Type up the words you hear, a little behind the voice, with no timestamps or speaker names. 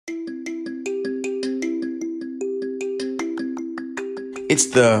It's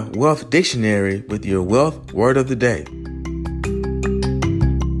the Wealth Dictionary with your wealth word of the day.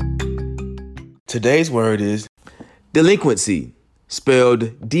 Today's word is delinquency,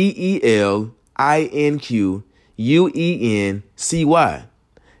 spelled DELINQUENCY.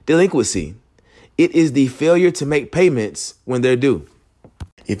 Delinquency. It is the failure to make payments when they're due.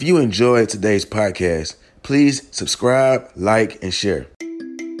 If you enjoyed today's podcast, please subscribe, like, and share.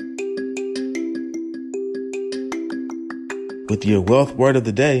 With your wealth word of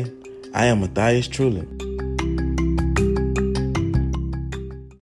the day, I am Matthias Trulin.